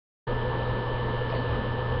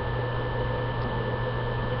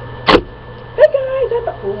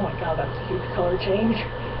that? Oh my god, that's a huge color change.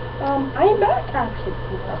 I am back, actually.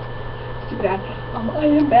 Stupid ad. I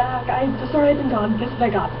am back. Sorry I've been gone. Guess what I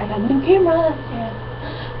got? I got a new camera. Yeah.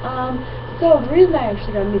 So the reason I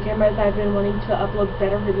actually got a new camera is I've been wanting to upload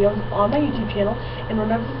better videos on my YouTube channel, and what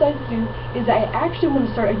I've decided to do is I actually want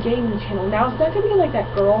to start a gaming channel. Now, it's not going to be like that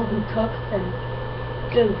girl who cooks and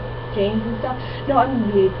does games and stuff. No, I'm going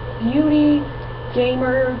to be a beauty,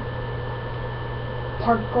 gamer,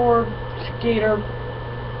 parkour, skater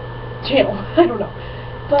channel. I don't know.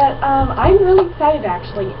 But, I'm really excited,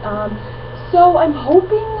 actually. So I'm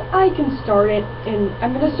hoping I can start it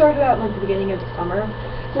I'm going to start it at, like, the beginning of the summer.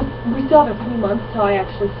 So we still have a few months till I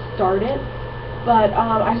actually start it. But,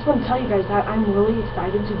 I just want to tell you guys that I'm really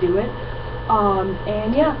excited to do it.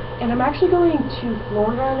 And yeah, and I'm actually going to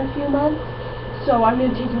Florida in a few months. So I'm going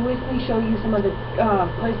to take you with me, show you some of the,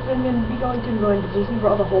 places I'm going to be going to. I'm going to Disney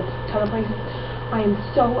World, a whole ton of places. I am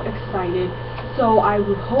so excited. So I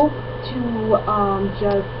would hope to,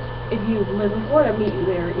 just, if you live in Florida, meet you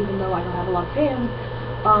there, even though I don't have a lot of fans.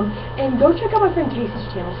 And go check out my friend Casey's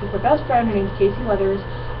channel. She's my best friend. Her name's Casey Leathers.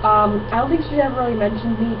 I don't think she's ever really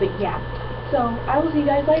mentioned me, but yeah. So, I will see you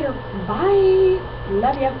guys later. Bye!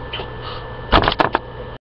 Love ya!